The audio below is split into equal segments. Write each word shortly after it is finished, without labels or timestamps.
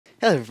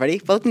Hello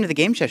everybody, welcome to the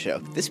Game Show.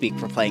 This week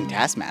we're playing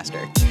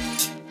Taskmaster.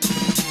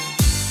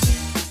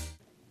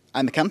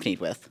 I'm accompanied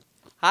with...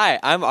 Hi,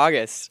 I'm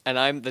August, and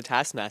I'm the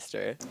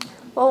Taskmaster.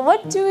 Well,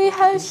 what do we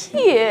have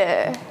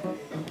here?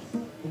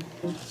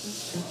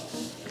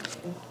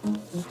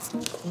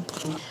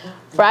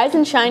 Rise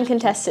and shine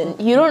contestant.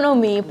 You don't know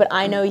me, but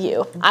I know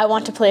you. I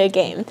want to play a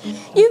game.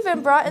 You've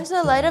been brought into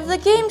the light of the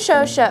Game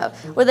Show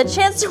with a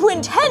chance to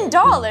win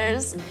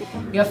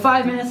 $10. You have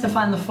 5 minutes to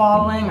find the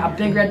following: a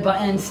big red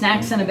button,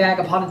 snacks in a bag,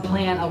 a potted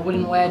plant, a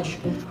wooden wedge.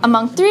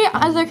 Among 3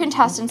 other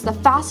contestants, the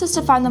fastest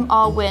to find them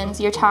all wins.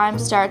 Your time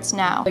starts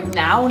now. Like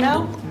now?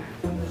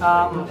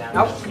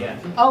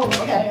 Oh,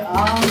 okay.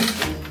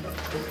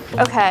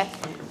 Okay,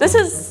 this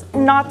is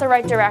not the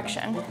right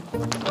direction.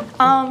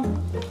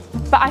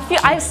 But I feel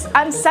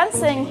I'm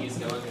sensing.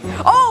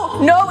 Oh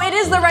no, it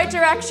is the right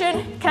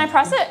direction. Can I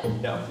press it?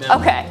 No.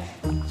 Okay.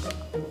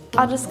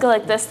 I'll just go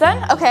like this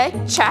then. Okay,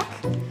 check.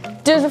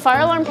 Does the fire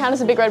alarm count as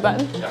a big red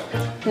button?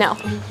 No.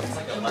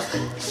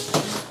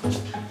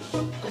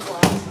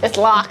 It's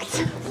locked.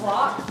 It's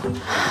locked.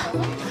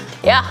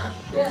 Yeah.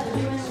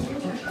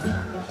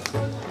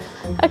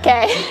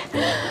 Okay.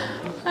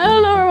 I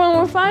don't know where one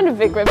will find a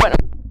big red button.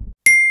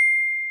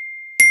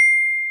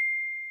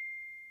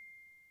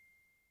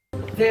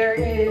 There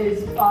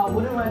is a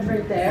wooden wedge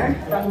right there.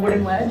 A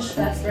wooden wedge.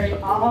 That's right.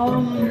 I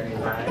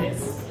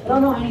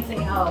don't know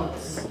anything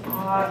else.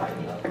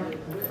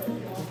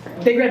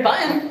 Big red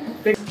button.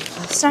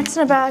 Snacks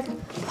in a bag,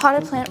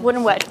 potted plant,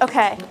 wooden wedge.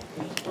 Okay.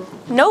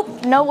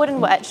 Nope, no wooden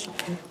wedge.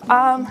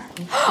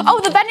 Oh,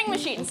 the vending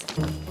machines.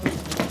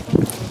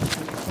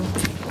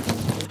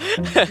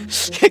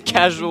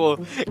 Casual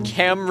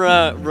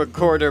camera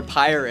recorder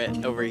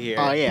pirate over here.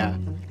 Oh yeah.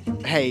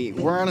 Hey,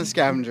 we're on a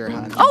scavenger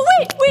hunt. Oh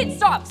wait,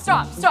 stop.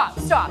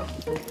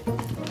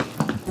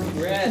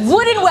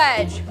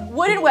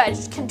 Wooden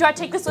wedge. Do I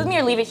take this with me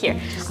or leave it here?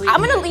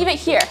 I'm gonna leave it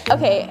here.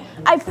 Okay,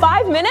 I have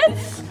 5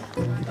 minutes?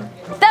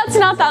 That's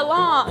not that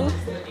long.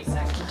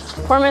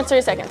 4 minutes,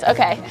 30 seconds,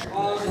 okay.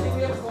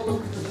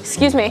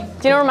 Excuse me,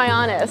 do you know where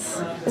Mayan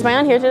is? Is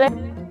Mayan here today?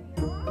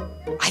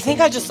 I think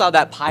I just saw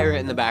that pirate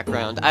in the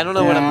background. I don't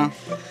know what I'm...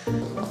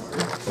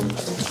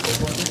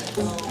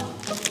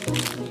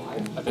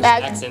 Are there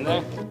snacks in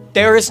there?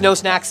 There is no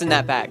snacks in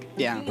that bag.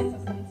 Yeah.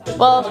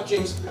 Well, I'm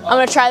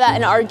gonna try that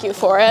and argue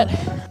for it.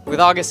 With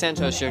August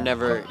Santos, you're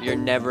never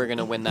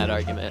gonna win that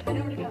argument.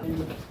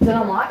 Is it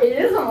unlocked? It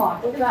is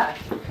unlocked. Look at that.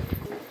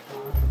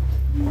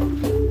 I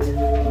don't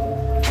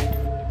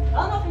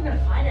know if I'm gonna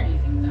find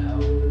anything though.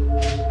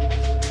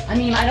 I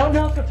mean, I don't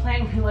know if the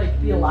plant can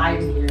like be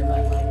alive in here, but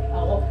like,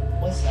 oh,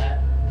 what's that?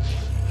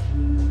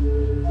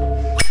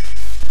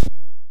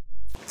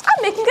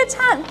 I'm making good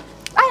time.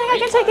 I think I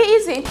can take it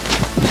easy.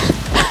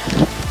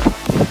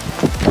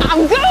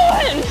 I'm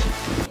going!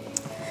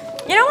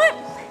 You know what?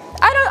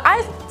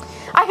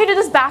 I could do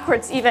this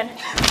backwards even.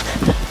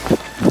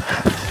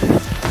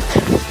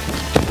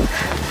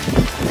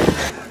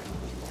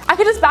 I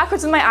could do this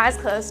backwards with my eyes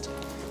closed.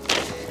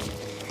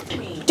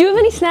 Do you have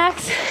any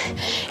snacks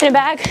in a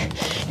bag?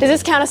 Does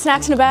this count as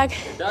snacks in a bag?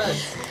 It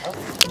does.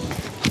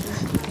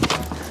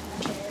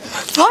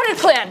 Potted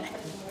plant!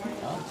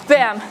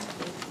 Bam.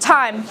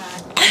 Time.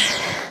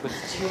 With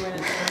 2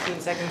 minutes,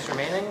 15 seconds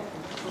remaining?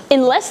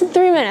 In less than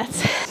 3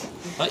 minutes.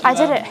 But I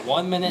did it.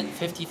 1 minute,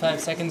 55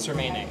 seconds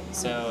remaining.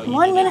 So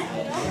 1 minute.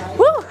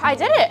 Woo! I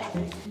did it.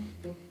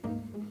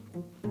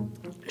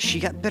 She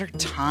got better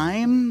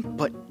time,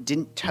 but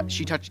didn't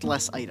she touched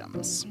less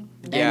items.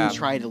 Yeah. And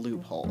tried a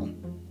loophole.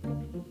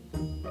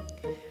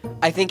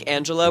 I think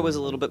Angela was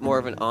a little bit more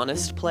of an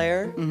honest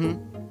player.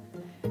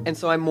 Mm-hmm. And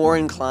so I'm more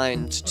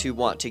inclined to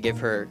want to give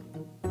her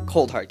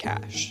cold hard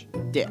cash.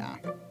 Yeah.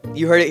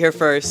 You heard it here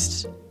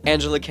first.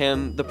 Angela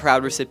Kim, the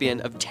proud recipient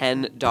of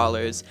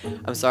 $10.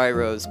 I'm sorry,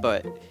 Rose,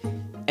 but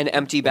an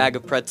empty bag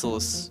of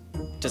pretzels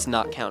does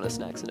not count as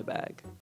snacks in a bag.